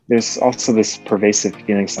there's also this pervasive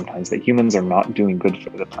feeling sometimes that humans are not doing good for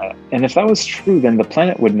the planet. And if that was true, then the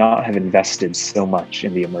planet would not have invested so much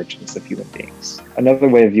in the emergence of human beings. Another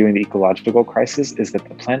way of viewing the ecological crisis is that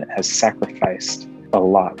the planet has sacrificed a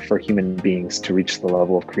lot for human beings to reach the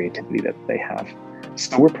level of creativity that they have.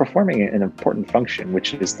 So we're performing an important function,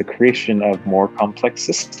 which is the creation of more complex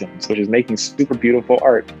systems, which is making super beautiful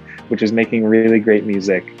art, which is making really great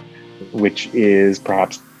music, which is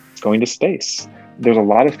perhaps going to space. There's a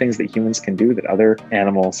lot of things that humans can do that other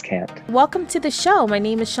animals can't. Welcome to the show. My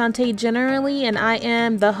name is Shantae Generally, and I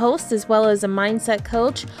am the host as well as a mindset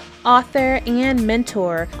coach, author, and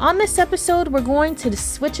mentor. On this episode, we're going to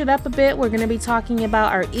switch it up a bit. We're going to be talking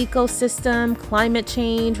about our ecosystem, climate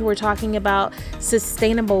change. We're talking about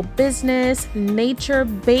sustainable business,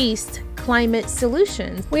 nature-based climate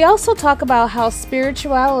solutions. We also talk about how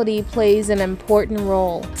spirituality plays an important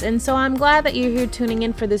role. And so I'm glad that you're here tuning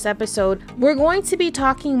in for this episode. We're going to be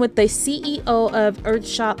talking with the CEO of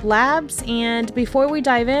Earthshot Labs. And before we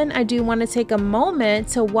dive in, I do want to take a moment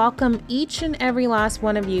to welcome each and every last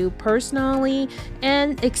one of you personally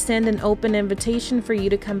and extend an open invitation for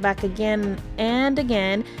you to come back again and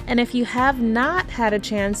again. And if you have not had a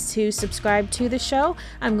chance to subscribe to the show,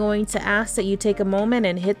 I'm going to ask that you take a moment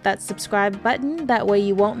and hit that subscribe button. That way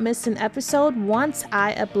you won't miss an episode once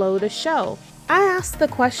I upload a show. I asked the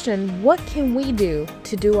question, what can we do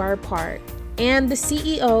to do our part? And the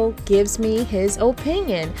CEO gives me his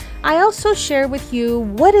opinion. I also share with you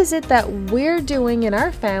what is it that we're doing in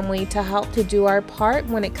our family to help to do our part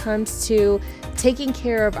when it comes to taking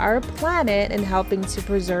care of our planet and helping to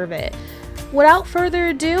preserve it. Without further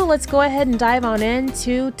ado, let's go ahead and dive on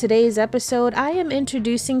into today's episode. I am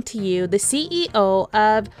introducing to you the CEO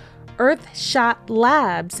of Earthshot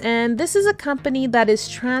Labs, and this is a company that is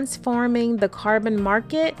transforming the carbon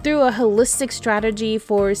market through a holistic strategy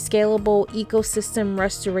for scalable ecosystem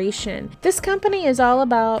restoration. This company is all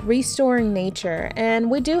about restoring nature, and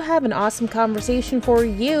we do have an awesome conversation for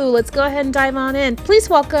you. Let's go ahead and dive on in. Please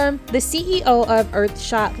welcome the CEO of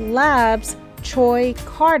Earthshot Labs, Troy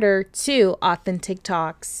Carter, to Authentic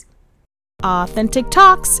Talks. Authentic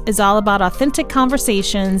Talks is all about authentic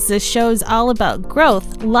conversations. This show is all about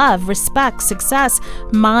growth, love, respect, success,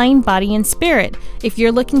 mind, body, and spirit. If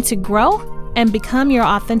you're looking to grow and become your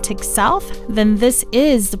authentic self, then this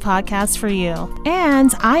is the podcast for you.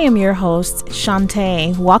 And I am your host,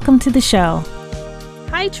 Shantae. Welcome to the show.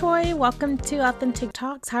 Hi, Troy. Welcome to Authentic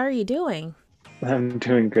Talks. How are you doing? I'm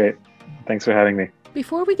doing great. Thanks for having me.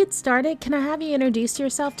 Before we get started, can I have you introduce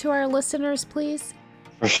yourself to our listeners, please?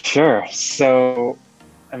 For sure. So,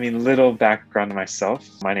 little background on myself.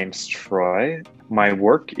 My name's Troy. My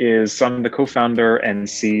work is, I'm the co-founder and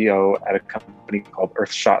CEO at a company called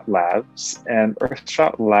Earthshot Labs. And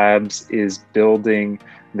Earthshot Labs is building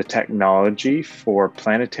the technology for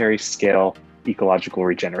planetary scale ecological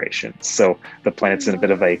regeneration. So the planet's in a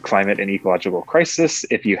bit of a climate and ecological crisis,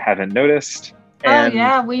 if you haven't noticed. And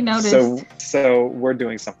yeah, we noticed. So we're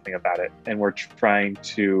doing something about it, and we're trying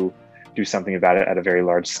to do something about it at a very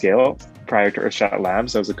large scale. Prior to Earthshot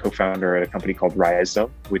Labs, I was a co-founder at a company called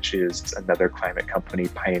Rhizome, which is another climate company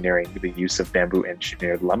pioneering the use of bamboo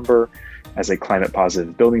engineered lumber as a climate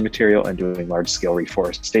positive building material and doing large scale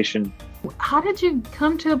reforestation. How did you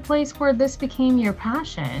come to a place where this became your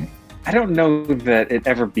passion? I don't know that it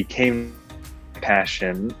ever became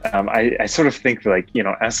passion. I sort of think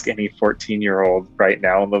ask any 14-year-old right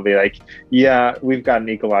now and they'll be like, yeah, we've got an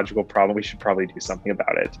ecological problem. We should probably do something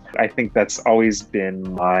about it. I think that's always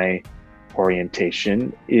been my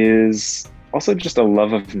orientation, is also just a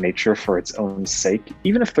love of nature for its own sake.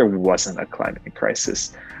 Even if there wasn't a climate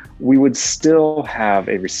crisis, we would still have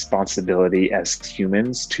a responsibility as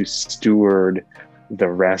humans to steward the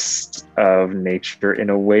rest of nature in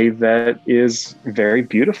a way that is very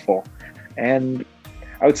beautiful. And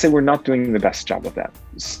I would say we're not doing the best job of that.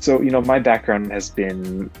 So, my background has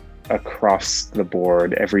been across the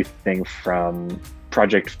board, everything from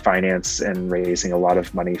project finance and raising a lot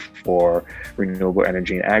of money for renewable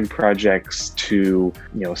energy and ag projects to,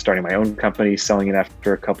 starting my own company, selling it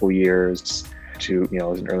after a couple years, to, I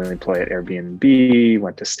was an early employee at Airbnb,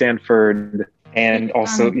 went to Stanford, and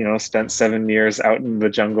also, spent 7 years out in the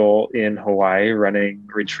jungle in Hawaii running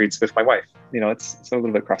retreats with my wife. It's a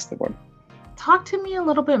little bit across the board. Talk to me a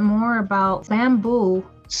little bit more about bamboo.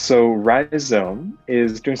 So Rhizome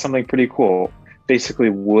is doing something pretty cool.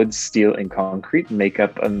 Basically, wood, steel, and concrete make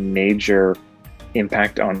up a major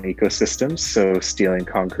impact on ecosystems. So steel and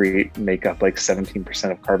concrete make up like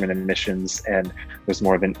 17% of carbon emissions, and there's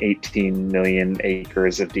more than 18 million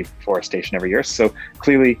acres of deforestation every year. So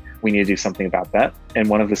clearly, We need to do something about that. And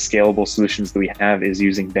one of the scalable solutions that we have is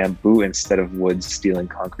using bamboo instead of wood, steel, and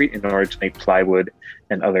concrete in order to make plywood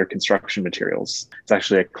and other construction materials. It's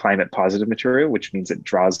actually a climate positive material, which means it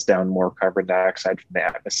draws down more carbon dioxide from the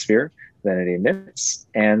atmosphere than it emits.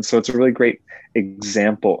 And so it's a really great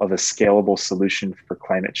example of a scalable solution for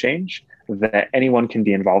climate change that anyone can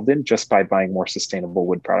be involved in just by buying more sustainable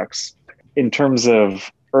wood products. In terms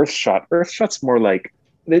of Earthshot, Earthshot's more like,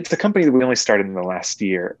 it's a company that we only started in the last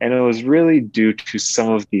year, and it was really due to some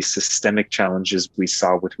of the systemic challenges we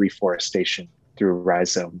saw with reforestation through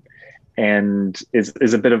Rhizome, and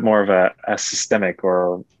is a bit of more of a systemic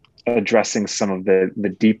or addressing some of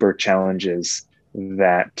the deeper challenges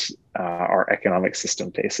that our economic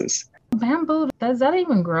system faces. Bamboo, does that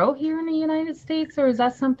even grow here in the United States, or is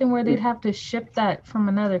that something where they'd have to ship that from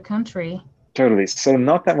another country? Totally. So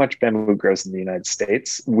not that much bamboo grows in the United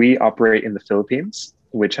States. We operate in the Philippines,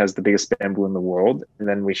 which has the biggest bamboo in the world. And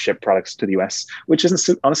then we ship products to the US, which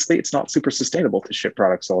isn't, honestly, it's not super sustainable to ship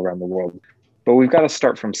products all around the world. But we've got to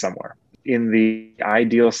start from somewhere. In the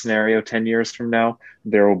ideal scenario, 10 years from now,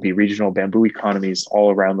 there will be regional bamboo economies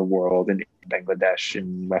all around the world, in Bangladesh,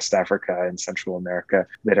 in West Africa, in Central America,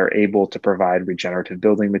 that are able to provide regenerative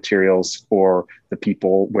building materials for the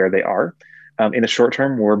people where they are. In the short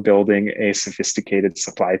term, we're building a sophisticated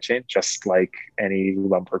supply chain, just like any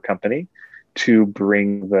lumber company, to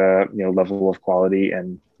bring the level of quality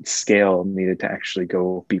and scale needed to actually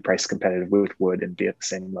go be price competitive with wood and be at the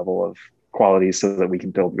same level of quality so that we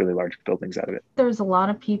can build really large buildings out of it. There's a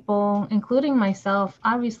lot of people, including myself,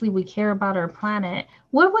 obviously we care about our planet.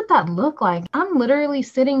 What would that look like? I'm literally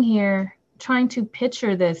sitting here trying to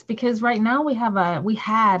picture this, because right now we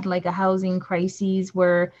had like a housing crisis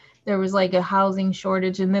where there was like a housing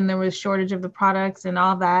shortage, and then there was shortage of the products and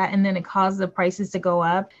all that, and then it caused the prices to go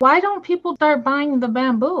up. Why don't people start buying the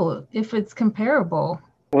bamboo if it's comparable?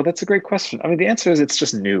 Well, that's a great question. I mean, the answer is it's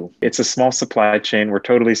just new. It's a small supply chain. We're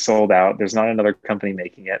totally sold out. There's not another company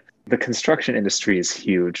making it. The construction industry is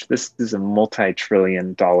huge. This is a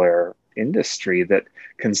multi-trillion-dollar industry that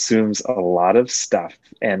consumes a lot of stuff.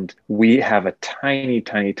 And we have a tiny,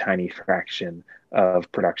 tiny, tiny fraction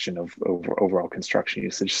of production of overall construction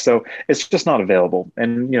usage. So it's just not available.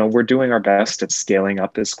 And, we're doing our best at scaling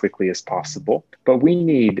up as quickly as possible, but we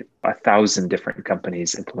need 1,000 different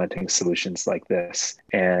companies implementing solutions like this.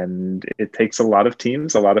 And it takes a lot of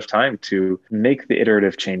teams, a lot of time to make the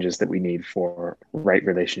iterative changes that we need for right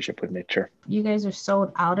relationship with nature. You guys are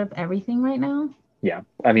sold out of everything right now? Yeah.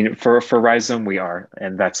 I mean, for Rhizome, we are,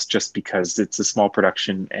 and that's just because it's a small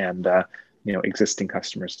production and, existing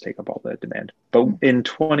customers take up all the demand. But in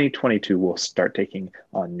 2022, we'll start taking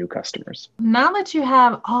on new customers. Now that you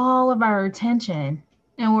have all of our attention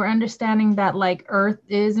and we're understanding that like Earth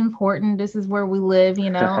is important, this is where we live,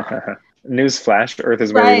 Newsflash, Earth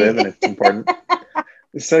is where we live and it's important.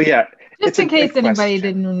 So yeah. Just in case anybody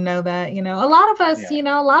didn't know that, a lot of us, a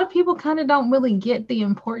lot of people kind of don't really get the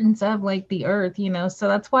importance of like the Earth, so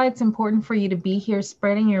that's why it's important for you to be here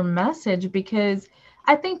spreading your message, because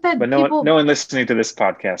I think that no one listening to this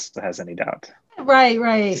podcast has any doubt.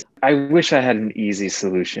 Right. I wish I had an easy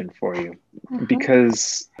solution for you,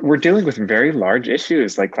 because we're dealing with very large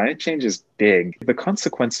issues. Like climate change is big. The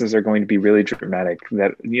consequences are going to be really dramatic.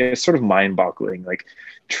 That sort of mind-boggling, like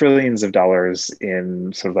trillions of dollars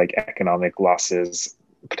in sort of like economic losses,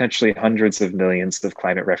 potentially hundreds of millions of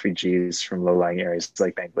climate refugees from low-lying areas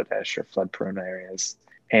like Bangladesh or flood-prone areas.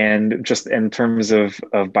 And just in terms of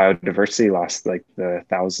biodiversity loss, like the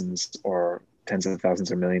thousands or tens of thousands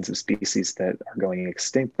or millions of species that are going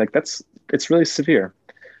extinct, it's really severe.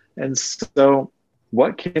 And so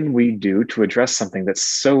what can we do to address something that's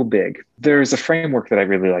so big? There's a framework that I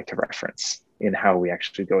really like to reference in how we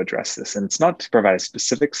actually go address this. And it's not to provide a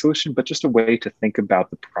specific solution, but just a way to think about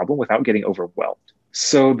the problem without getting overwhelmed.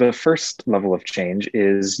 So the first level of change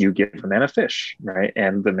is you give a man a fish, right?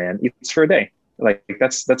 And the man eats for a day. Like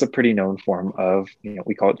that's a pretty known form of,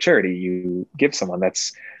 we call it charity. You give someone,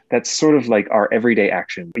 that's sort of like our everyday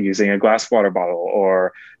action, using a glass water bottle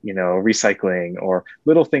or, recycling or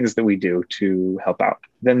little things that we do to help out.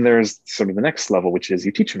 Then there's sort of the next level, which is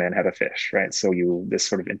you teach a man how to fish, right? So this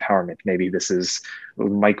sort of empowerment, maybe this is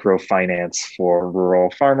microfinance for rural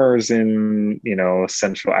farmers in,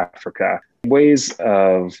 Central Africa, ways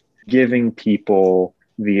of giving people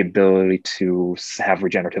the ability to have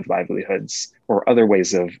regenerative livelihoods or other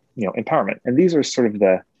ways of, empowerment. And these are sort of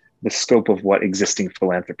the scope of what existing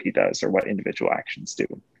philanthropy does or what individual actions do.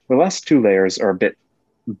 The last two layers are a bit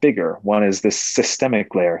bigger. One is this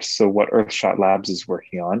systemic layer. So what Earthshot Labs is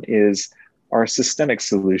working on is are systemic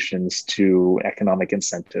solutions to economic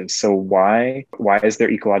incentives. So why is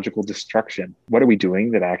there ecological destruction? What are we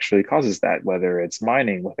doing that actually causes that? Whether it's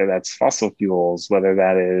mining, whether that's fossil fuels, whether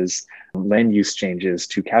that is land use changes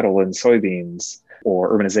to cattle and soybeans,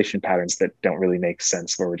 or urbanization patterns that don't really make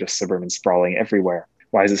sense, where we're just suburban sprawling everywhere.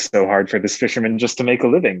 Why is it so hard for this fisherman just to make a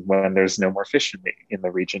living when there's no more fish in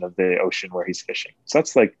the region of the ocean where he's fishing? So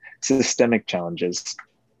that's like systemic challenges.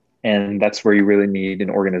 And that's where you really need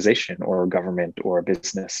an organization or a government or a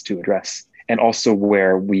business to address. And also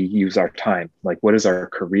where we use our time, like what is our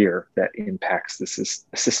career that impacts the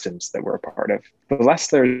systems that we're a part of. The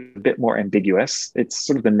last layer is a bit more ambiguous. It's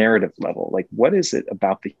sort of the narrative level. Like what is it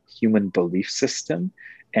about the human belief system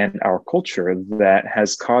and our culture that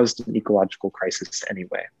has caused an ecological crisis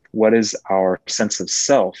anyway? What is our sense of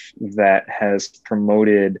self that has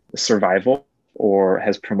promoted survival or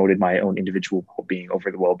has promoted my own individual well-being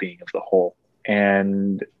over the well-being of the whole?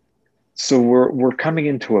 And so we're coming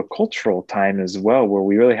into a cultural time as well, where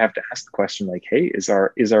we really have to ask the question, like, hey, is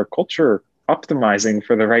our culture optimizing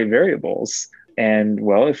for the right variables? And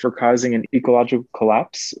well, if we're causing an ecological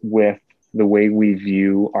collapse with the way we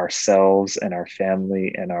view ourselves and our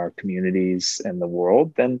family and our communities and the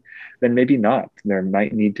world, then maybe not. There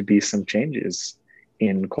might need to be some changes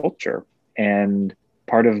in culture. And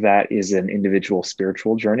part of that is an individual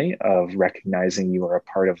spiritual journey of recognizing you are a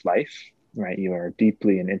part of life, right? You are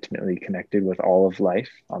deeply and intimately connected with all of life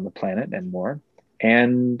on the planet and more.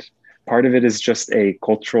 And part of it is just a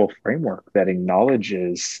cultural framework that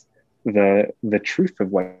acknowledges the truth of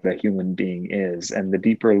what a human being is and the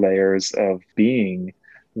deeper layers of being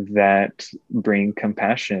that bring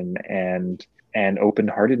compassion and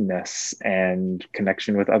open-heartedness and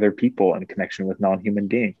connection with other people and connection with non-human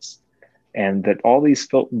beings. And that all these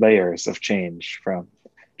layers of change, from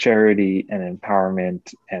charity and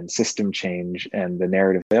empowerment and system change and the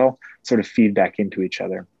narrative, they all sort of feed back into each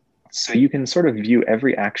other. So you can sort of view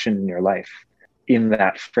every action in your life in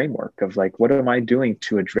that framework of like, what am I doing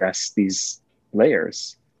to address these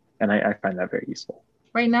layers? And I find that very useful.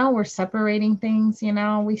 Right now we're separating things,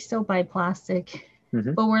 we still buy plastic.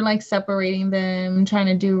 Mm-hmm. But we're like separating them, trying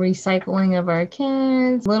to do recycling of our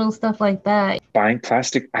kids, little stuff like that. Buying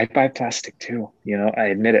plastic, I buy plastic too. I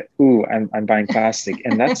admit it. Ooh, I'm buying plastic.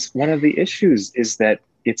 And that's one of the issues, is that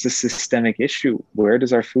it's a systemic issue. Where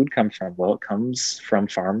does our food come from? Well, it comes from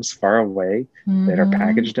farms far away that are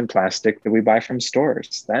packaged in plastic that we buy from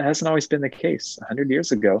stores. That hasn't always been the case. 100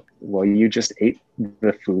 years ago, well, you just ate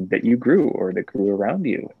the food that you grew or that grew around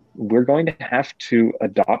you. We're going to have to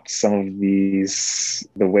adopt some of these,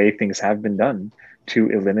 the way things have been done, to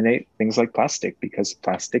eliminate things like plastic, because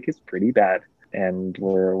plastic is pretty bad. And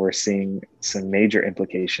we're seeing some major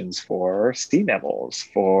implications for sea levels,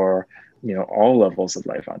 for all levels of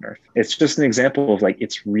life on Earth. It's just an example of like,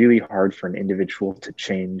 it's really hard for an individual to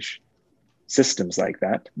change systems like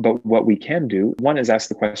that. But what we can do, one, is ask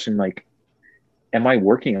the question, like, am I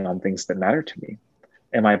working on things that matter to me?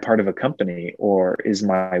 Am I a part of a company, or is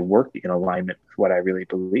my work in alignment with what I really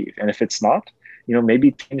believe? And if it's not,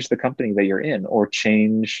 maybe change the company that you're in, or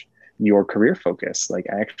change your career focus. Like,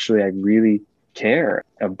 I really care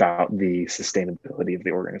about the sustainability of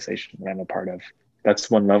the organization that I'm a part of.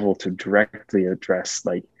 That's one level to directly address,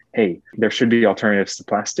 like, hey, there should be alternatives to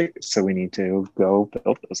plastic, so we need to go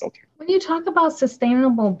build those alternatives. When you talk about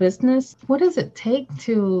sustainable business, what does it take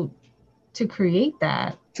to create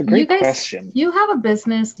that? It's a great question. You have a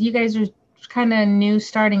business. You guys are kind of new,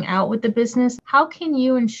 starting out with the business. How can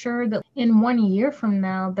you ensure that in 1 year from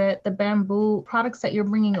now that the bamboo products that you're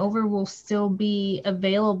bringing over will still be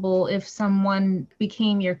available if someone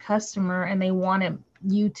became your customer and they wanted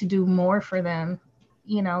you to do more for them,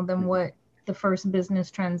 than what the first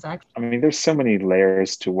business transaction? I mean, there's so many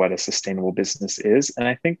layers to what a sustainable business is. And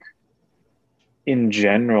I think in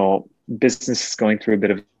general, business is going through a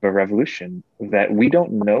bit of a revolution, that we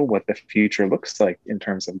don't know what the future looks like in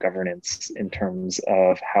terms of governance, in terms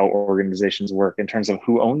of how organizations work, in terms of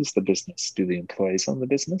who owns the business. Do the employees own the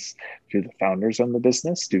business? Do the founders own the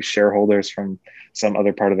business? Do shareholders from some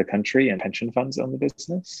other part of the country and pension funds own the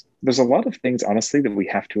business? There's a lot of things, honestly, that we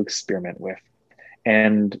have to experiment with.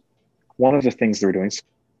 And one of the things that we're doing, so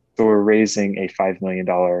we're raising a $5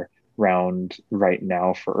 million round right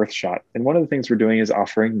now for Earthshot. And one of the things we're doing is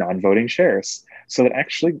offering non-voting shares, so that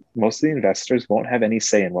actually most of the investors won't have any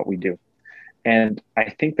say in what we do. And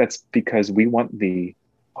I think that's because we want the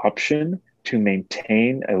option to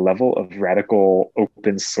maintain a level of radical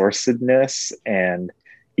open sourcedness and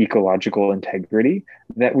ecological integrity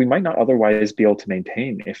that we might not otherwise be able to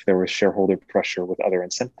maintain if there was shareholder pressure with other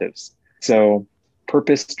incentives. So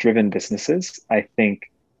purpose-driven businesses, I think,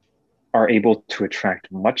 are able to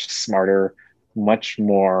attract much smarter, much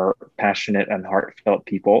more passionate and heartfelt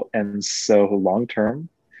people. And so long term,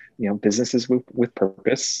 businesses with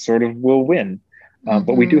purpose sort of will win.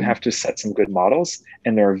 But we do Mm-hmm. have to set some good models.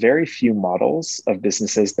 And there are very few models of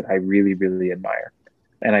businesses that I really, really admire.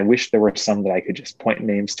 And I wish there were some that I could just point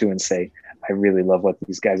names to and say, I really love what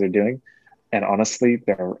these guys are doing. And honestly,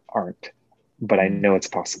 there aren't. But I know it's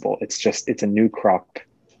possible. It's a new crop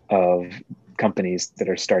of companies that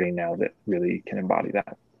are starting now that really can embody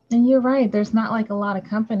that. And you're right. There's not like a lot of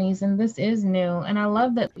companies, and this is new. And I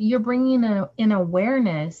love that you're bringing an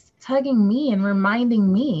awareness, tugging me and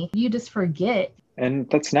reminding me. You just forget. And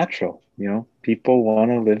that's natural. People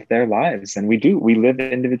want to live their lives, and we do. We live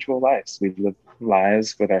individual lives. We live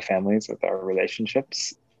lives with our families, with our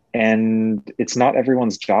relationships. And it's not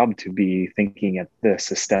everyone's job to be thinking at the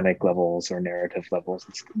systemic levels or narrative levels.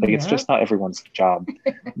 It's Yeah. just not everyone's job.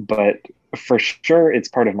 But for sure, it's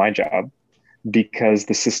part of my job, because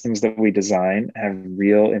the systems that we design have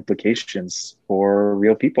real implications for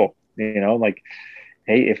real people. Like,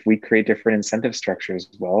 hey, if we create different incentive structures,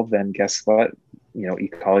 well, then guess what?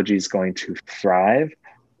 Ecology is going to thrive,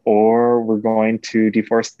 or we're going to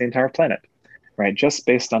deforest the entire planet, right? Just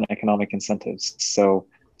based on economic incentives. So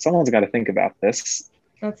someone's got to think about this.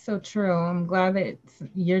 That's so true. I'm glad that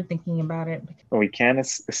you're thinking about it. But we can't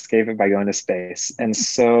escape it by going to space. And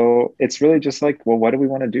so it's really just like, well, what do we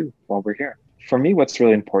want to do while we're here? For me, what's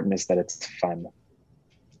really important is that it's fun,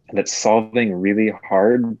 and that solving really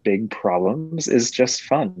hard, big problems is just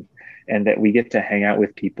fun, and that we get to hang out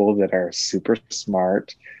with people that are super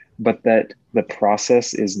smart, but that the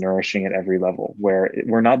process is nourishing at every level, where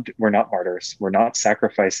we're not martyrs. We're not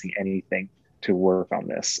sacrificing anything to work on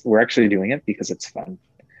this. We're actually doing it because it's fun,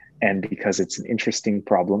 and because it's an interesting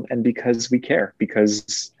problem, and because we care,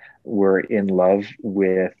 because we're in love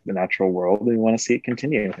with the natural world and we want to see it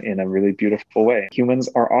continue in a really beautiful way. Humans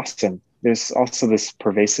are awesome. There's also this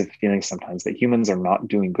pervasive feeling sometimes that humans are not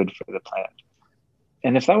doing good for the planet.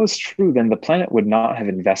 And if that was true, then the planet would not have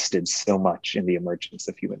invested so much in the emergence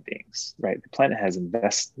of human beings, right? The planet has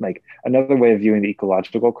invested, like, another way of viewing the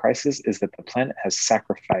ecological crisis is that the planet has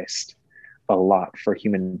sacrificed a lot for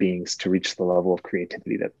human beings to reach the level of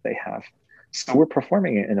creativity that they have. So we're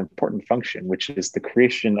performing an important function, which is the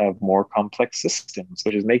creation of more complex systems,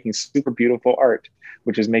 which is making super beautiful art,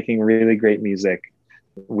 which is making really great music,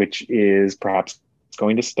 which is perhaps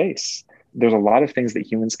going to space. There's a lot of things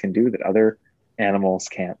that humans can do that other animals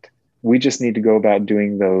can't. We just need to go about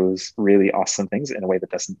doing those really awesome things in a way that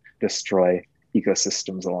doesn't destroy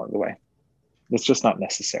ecosystems along the way. It's just not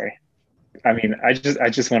necessary. I mean, I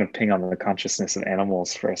just want to ping on the consciousness of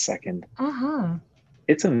animals for a second. Uh-huh.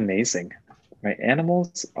 It's amazing, right?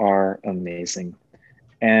 Animals are amazing.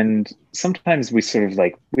 And sometimes we sort of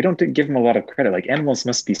we don't give them a lot of credit. Like, animals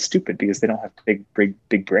must be stupid because they don't have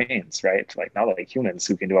big brains, right? Like, not like humans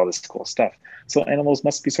who can do all this cool stuff. So animals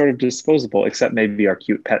must be sort of disposable, except maybe our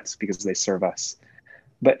cute pets because they serve us.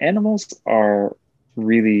 But animals are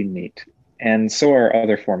really neat. And so are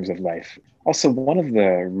other forms of life. Also, one of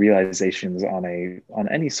the realizations on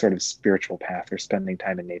any sort of spiritual path or spending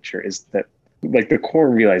time in nature is that, like, the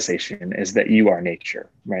core realization is that you are nature,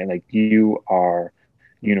 right? Like, you are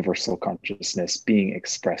universal consciousness being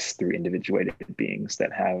expressed through individuated beings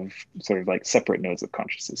that have sort of like separate nodes of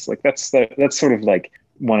consciousness. Like, that's sort of like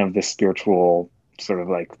one of the spiritual sort of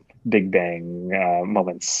like Big Bang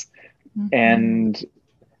moments. Mm-hmm. And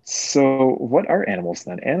so what are animals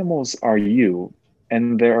then? Animals are you,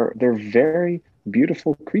 and they're very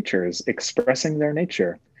beautiful creatures expressing their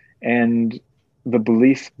nature. And the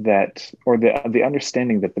belief that, or the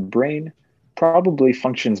understanding that the brain probably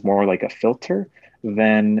functions more like a filter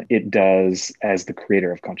than it does as the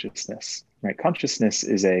creator of consciousness, right? Consciousness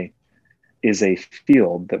is a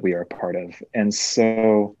field that we are a part of. And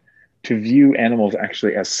so to view animals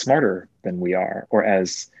actually as smarter than we are, or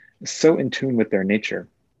as so in tune with their nature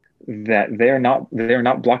that they're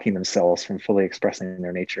not blocking themselves from fully expressing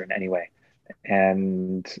their nature in any way.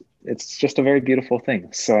 And it's just a very beautiful thing.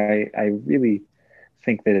 So I really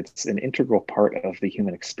think that it's an integral part of the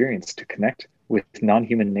human experience to connect with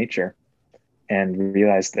non-human nature and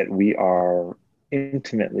realize that we are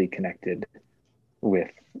intimately connected with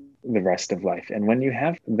the rest of life. And when you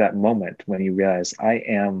have that moment, when you realize I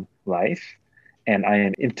am life and I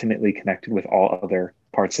am intimately connected with all other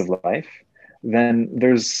parts of life, then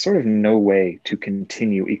there's sort of no way to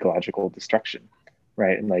continue ecological destruction,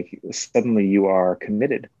 right? And like, suddenly you are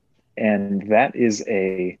committed. And that is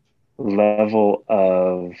a level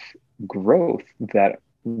of growth that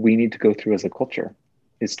we need to go through as a culture,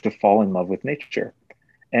 is to fall in love with nature.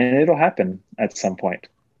 And it'll happen at some point.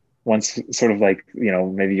 once sort of like,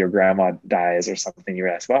 maybe your grandma dies or something, you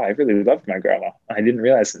realize, wow, I really loved my grandma. I didn't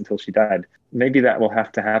realize it until she died. Maybe that will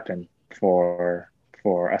have to happen for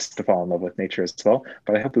us to fall in love with nature as well,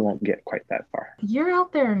 but I hope we won't get quite that far. You're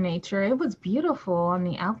out there in nature. It was beautiful on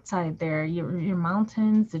the outside there. Your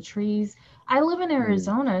mountains, the trees. I live in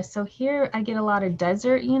Arizona, so here I get a lot of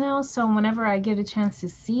desert, so whenever I get a chance to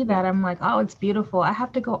see that, I'm like, oh, it's beautiful. I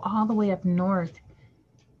have to go all the way up north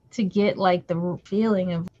to get like the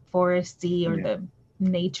feeling of foresty or the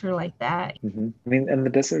nature like that. I mean, and the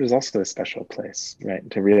desert is also a special place, right?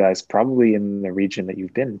 To realize probably in the region that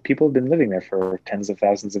you've been, people have been living there for tens of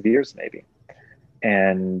thousands of years, maybe,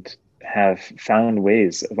 and have found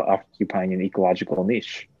ways of occupying an ecological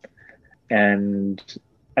niche. And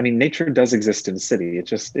I mean, nature does exist in the city.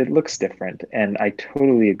 It looks different. And I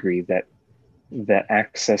totally agree that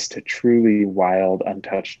access to truly wild,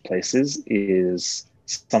 untouched places is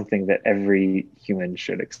something that every human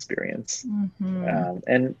should experience.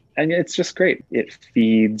 And it's just great. It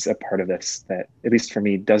feeds a part of us that, at least for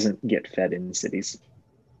me, doesn't get fed in cities.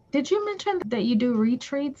 Did you mention that you do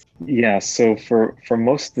retreats? Yeah, so for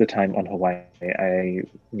most of the time on Hawaii, I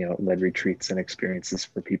led retreats and experiences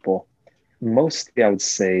for people. Mostly, I would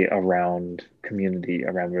say, around community,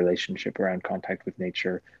 around relationship, around contact with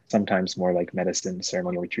nature. Sometimes more like medicine,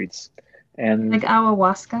 ceremonial retreats, and like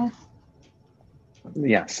ayahuasca.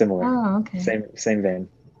 Yeah, similar. Oh, okay. Same vein.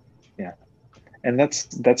 Yeah, and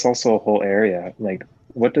that's also a whole area. Like,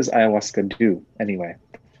 what does ayahuasca do anyway?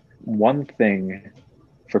 One thing,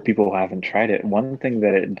 for people who haven't tried it, one thing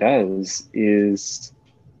that it does is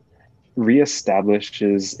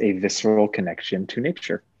reestablishes a visceral connection to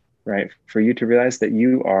nature, right? For you to realize that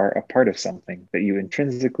you are a part of something, that you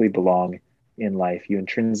intrinsically belong in life, you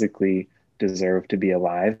intrinsically deserve to be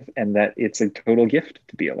alive, and that it's a total gift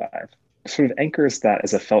to be alive. Sort of anchors that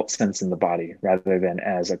as a felt sense in the body rather than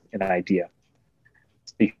as an idea.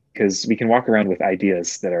 Because we can walk around with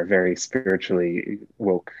ideas that are very spiritually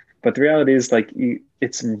woke, but the reality is, like,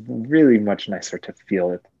 it's really much nicer to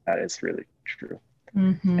feel that is really true.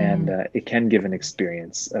 And it can give an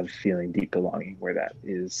experience of feeling deep belonging where that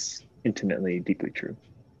is intimately, deeply true.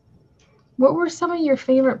 What were some of your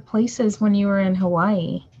favorite places when you were in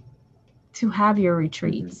Hawaii to have your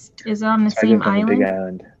retreats? Is it on the same island? The Big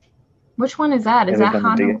Island. Which one is that? Is that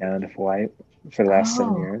on the Big Island of Hawaii for the last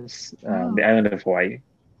 7 years. The island of Hawaii.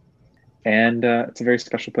 And it's a very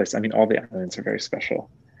special place. I mean, all the islands are very special.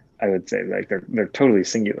 I would say, like, they're totally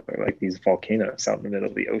singular, like these volcanoes out in the middle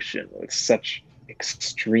of the ocean with such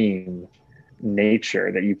extreme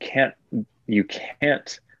nature that you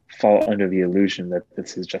can't fall under the illusion that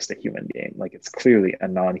this is just a human game. Like, it's clearly a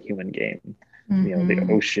non-human game. The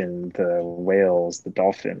ocean, the whales, the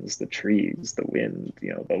dolphins, the trees, the wind,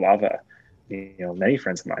 the lava. Many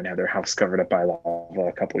friends of mine had their house covered up by lava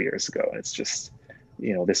a couple years ago, and it's just,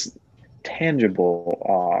 this tangible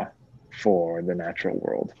awe for the natural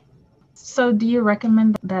world. So do you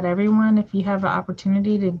recommend that everyone, if you have an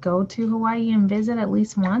opportunity to go to Hawaii and visit at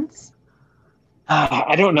least once?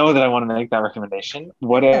 I don't know that I want to make that recommendation.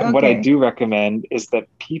 What I do recommend is that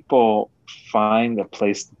people find a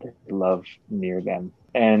place that they love near them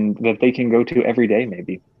and that they can go to every day,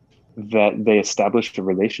 maybe, that they establish a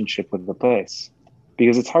relationship with the place.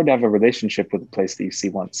 Because it's hard to have a relationship with a place that you see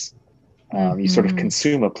once. You sort of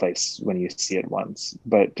consume a place when you see it once,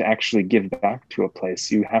 but to actually give back to a place,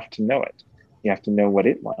 you have to know it. You have to know what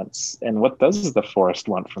it wants. And what does the forest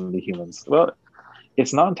want from the humans? Well,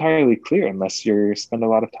 it's not entirely clear unless you spend a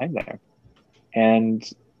lot of time there. And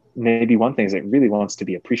maybe one thing is it really wants to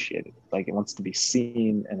be appreciated. Like, it wants to be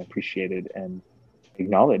seen and appreciated and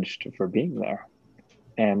acknowledged for being there.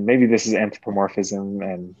 And maybe this is anthropomorphism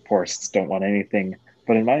and forests don't want anything.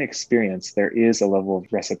 But in my experience, there is a level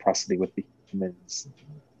of reciprocity with the humans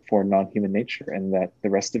for non-human nature, and that the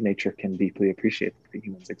rest of nature can deeply appreciate that the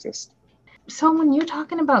humans exist. So when you're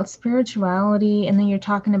talking about spirituality and then you're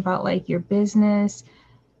talking about like your business,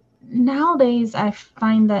 nowadays I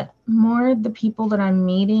find that more the people that I'm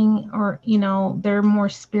meeting are, they're more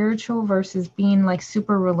spiritual versus being like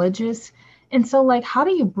super religious. And so, like, how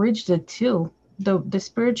do you bridge the two, the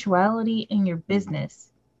spirituality and your business?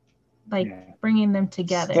 Like, bringing them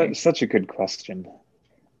together? Such a good question.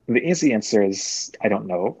 The easy answer is, I don't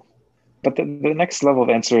know. But the next level of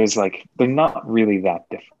answer is, like, they're not really that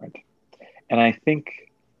different. And I think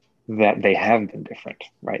that they have been different,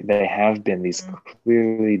 right? They have been these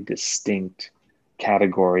clearly distinct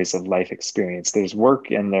categories of life experience. There's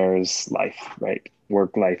work and there's life, right?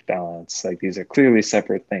 Work-life balance. Like, these are clearly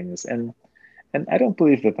separate things. And I don't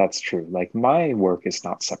believe that that's true. Like, my work is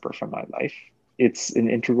not separate from my life. It's an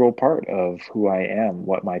integral part of who I am,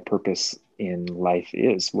 what my purpose in life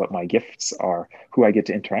is, what my gifts are, who I get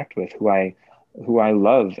to interact with, who I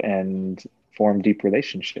love and form deep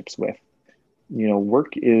relationships with.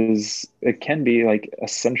 Work it can be like a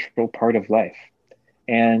central part of life,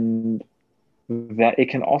 and that it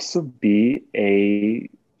can also be a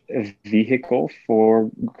vehicle for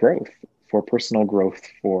growth, for personal growth,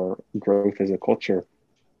 for growth as a culture.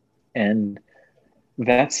 And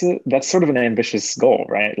that's sort of an ambitious goal,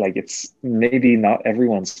 right? Like, it's maybe not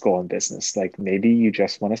everyone's goal in business. Like, maybe you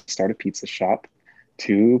just want to start a pizza shop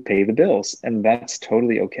to pay the bills, and that's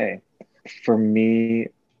totally okay. For me,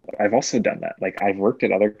 I've also done that. Like, I've worked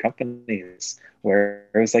at other companies where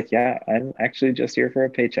it was like, yeah, I'm actually just here for a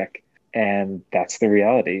paycheck, and that's the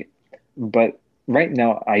reality. But right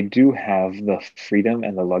now, I do have the freedom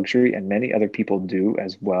and the luxury, and many other people do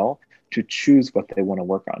as well, to choose what they want to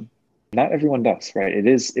work on. Not everyone does, right?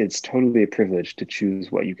 It's totally a privilege to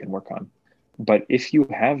choose what you can work on. But if you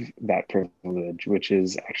have that privilege, which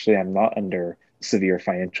is actually, I'm not under severe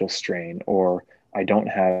financial strain, or I don't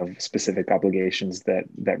have specific obligations that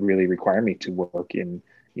really require me to work in,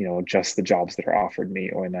 just the jobs that are offered me,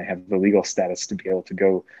 or and I have the legal status to be able to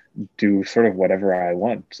go do sort of whatever I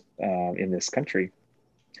want in this country.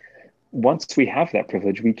 Once we have that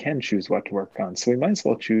privilege, we can choose what to work on. So we might as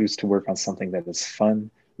well choose to work on something that is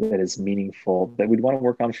fun, that is meaningful, that we'd want to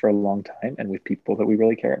work on for a long time, and with people that we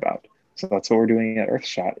really care about. So that's what we're doing at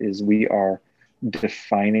Earthshot, is we are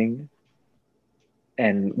defining,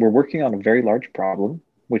 and we're working on a very large problem,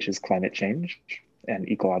 which is climate change and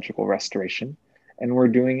ecological restoration. And we're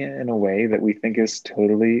doing it in a way that we think is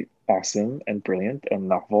totally awesome and brilliant and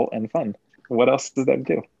novel and fun. What else does that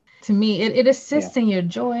do? To me, it assists in your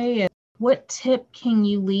joy. What tip can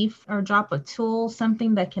you leave, or drop a tool,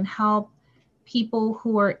 something that can help people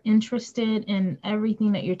who are interested in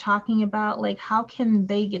everything that you're talking about? Like, how can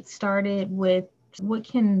they get started with, what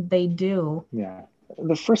can they do? Yeah.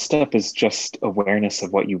 The first step is just awareness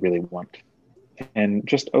of what you really want, and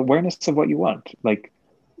just awareness of what you want. Like,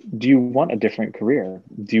 do you want a different career?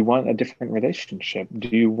 Do you want a different relationship? Do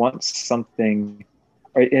you want something,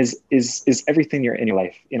 or is everything in your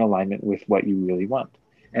life in alignment with what you really want?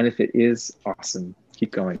 And if it is, awesome,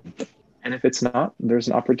 keep going. And if it's not, there's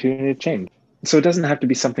an opportunity to change. So it doesn't have to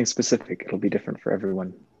be something specific. It'll be different for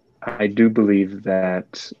everyone. I do believe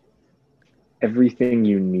that everything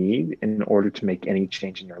you need in order to make any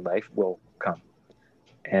change in your life will come.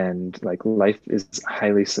 And like, life is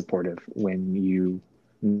highly supportive when you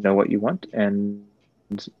know what you want and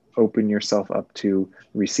open yourself up to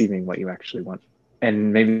receiving what you actually want.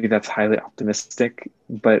 And maybe that's highly optimistic,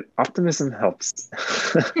 but optimism helps.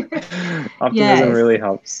 Optimism really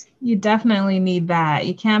helps. You definitely need that.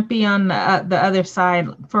 You can't be on the other side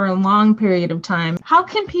for a long period of time. How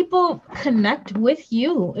can people connect with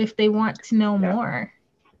you if they want to know more?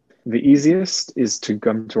 The easiest is to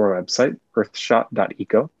come to our website,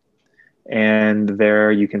 earthshot.eco. And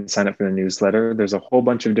there you can sign up for the newsletter. There's a whole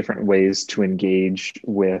bunch of different ways to engage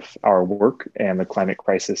with our work and the climate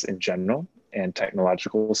crisis in general, and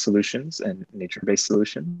technological solutions and nature-based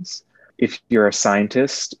solutions. If you're a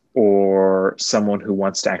scientist or someone who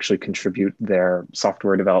wants to actually contribute their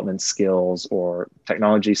software development skills or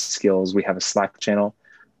technology skills, we have a Slack channel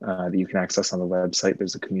that you can access on the website.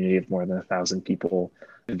 There's a community of more than 1,000 people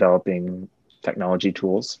developing technology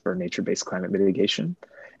tools for nature-based climate mitigation.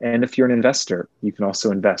 And if you're an investor, you can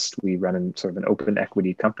also invest. We run in sort of an open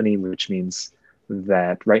equity company, which means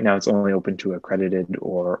that right now it's only open to accredited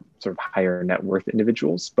or sort of higher net worth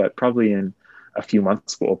individuals, but probably in a few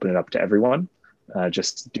months we'll open it up to everyone.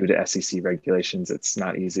 Just due to SEC regulations, it's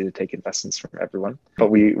not easy to take investments from everyone, but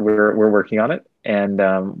we're working on it, and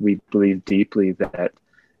we believe deeply that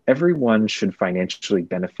everyone should financially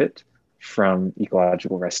benefit from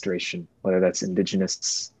ecological restoration, whether that's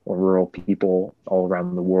indigenous or rural people all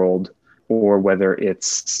around the world, or whether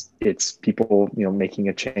it's people making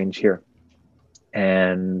a change here.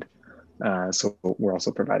 And so we're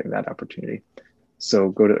also providing that opportunity. So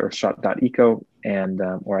go to earthshot.eco, and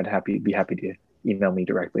or I'd be happy to email me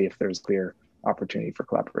directly if there's clear opportunity for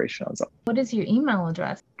collaboration on something. What is your email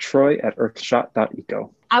address?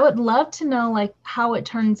 Troy@earthshot.eco. I would love to know like how it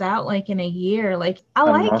turns out like in a year. Like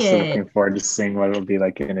I'm also looking forward to seeing what it'll be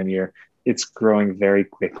like in a year. It's growing very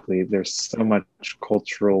quickly. There's so much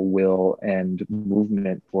cultural will and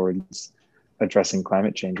movement towards addressing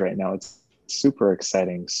climate change right now. It's super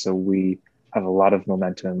exciting. So we have a lot of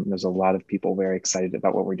momentum. There's a lot of people very excited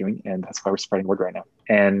about what we're doing, and that's why we're spreading word right now.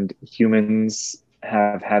 And humans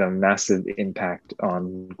have had a massive impact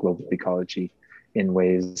on global ecology in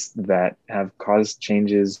ways that have caused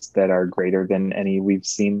changes that are greater than any we've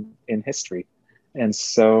seen in history. And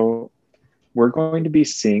so we're going to be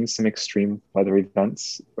seeing some extreme weather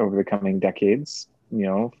events over the coming decades.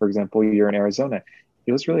 For example, you're in Arizona.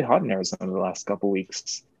 It was really hot in Arizona the last couple of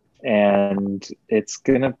weeks, and it's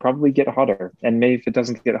going to probably get hotter. And maybe if it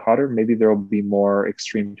doesn't get hotter, maybe there will be more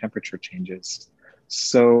extreme temperature changes.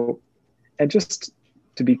 So, and just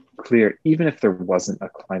to be clear, even if there wasn't a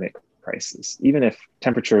climate crisis, even if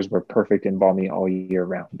temperatures were perfect and balmy all year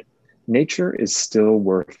round, nature is still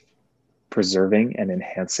worth preserving and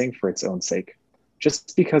enhancing for its own sake,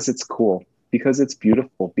 just because it's cool, because it's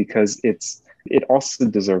beautiful, because it also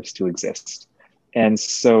deserves to exist. And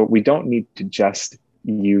so we don't need to just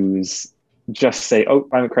say, oh,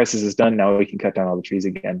 climate crisis is done, now we can cut down all the trees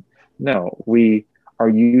again. No, we are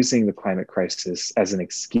using the climate crisis as an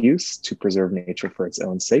excuse to preserve nature for its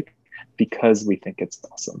own sake because we think it's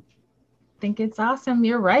awesome. Think it's awesome.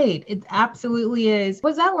 You're right. It absolutely is.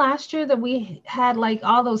 Was that last year that we had like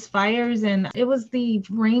all those fires, and it was the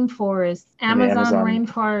rainforest, Amazon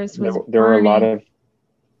rainforest was there were a lot of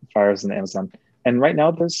fires in the Amazon. And right now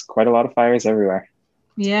there's quite a lot of fires everywhere.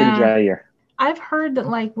 It's a pretty dry year. I've heard that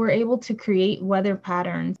like we're able to create weather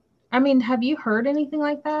patterns. I mean, have you heard anything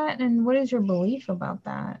like that? And what is your belief about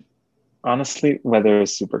that? Honestly, weather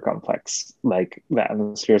is super complex. Like the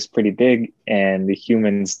atmosphere is pretty big and the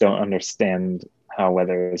humans don't understand how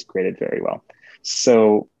weather is created very well.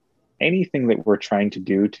 So anything that we're trying to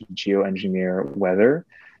do to geoengineer weather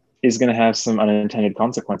is going to have some unintended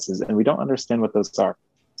consequences, and we don't understand what those are.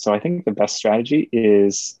 So I think the best strategy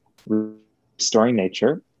is restoring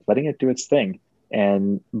nature, letting it do its thing,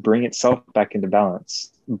 and bring itself back into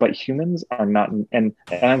balance. But humans are not, and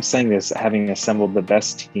I'm saying this having assembled the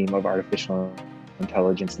best team of artificial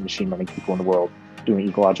intelligence and machine learning people in the world doing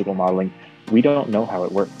ecological modeling, we don't know how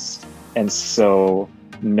it works. And so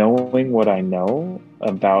knowing what I know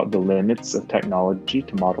about the limits of technology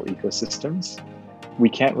to model ecosystems, we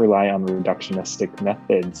can't rely on reductionistic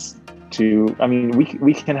methods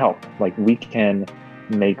we can help. Like we can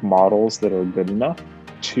make models that are good enough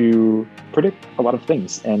to predict a lot of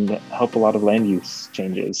things and help a lot of land use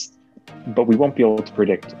changes, but we won't be able to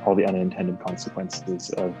predict all the unintended consequences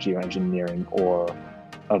of geoengineering or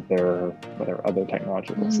other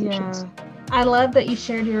technological solutions. Yeah. I love that you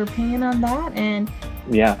shared your opinion on that. And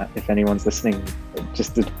yeah, if anyone's listening,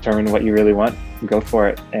 just determine what you really want, go for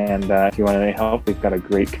it. And if you want any help, we've got a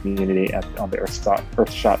great community on the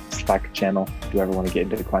Earthshot Slack channel if you ever want to get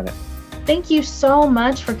into the climate. Thank you so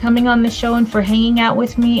much for coming on the show and for hanging out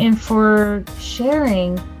with me and for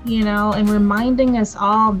sharing, and reminding us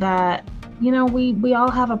all that, we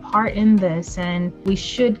all have a part in this and we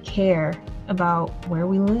should care about where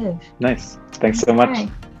we live. Nice. Thanks so much.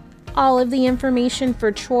 All of the information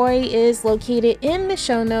for Troy is located in the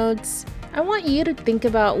show notes. I want you to think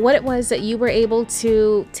about what it was that you were able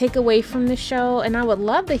to take away from the show, and I would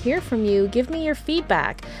love to hear from you. Give me your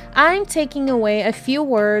feedback. I'm taking away a few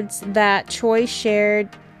words that Troy shared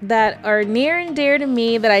that are near and dear to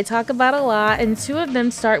me that I talk about a lot, and two of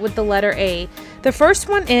them start with the letter A. The first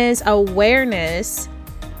one is awareness.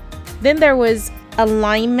 Then there was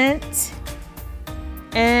alignment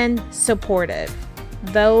and supportive.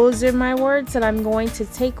 Those are my words that I'm going to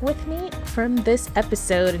take with me from this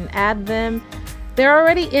episode and add them. They're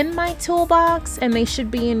already in my toolbox and they should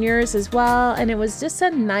be in yours as well. And it was just a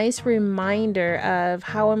nice reminder of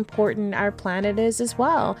how important our planet is as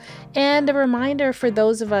well. And a reminder for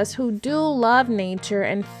those of us who do love nature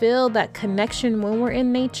and feel that connection when we're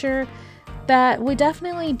in nature, that we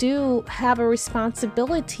definitely do have a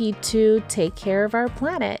responsibility to take care of our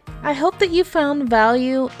planet. I hope that you found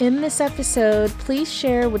value in this episode. Please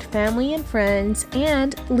share with family and friends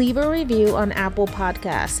and leave a review on Apple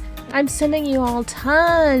Podcasts. I'm sending you all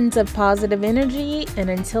tons of positive energy, and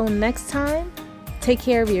until next time, take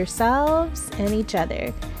care of yourselves and each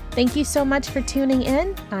other. Thank you so much for tuning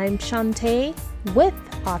in. I'm Shantae with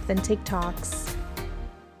Authentic Talks.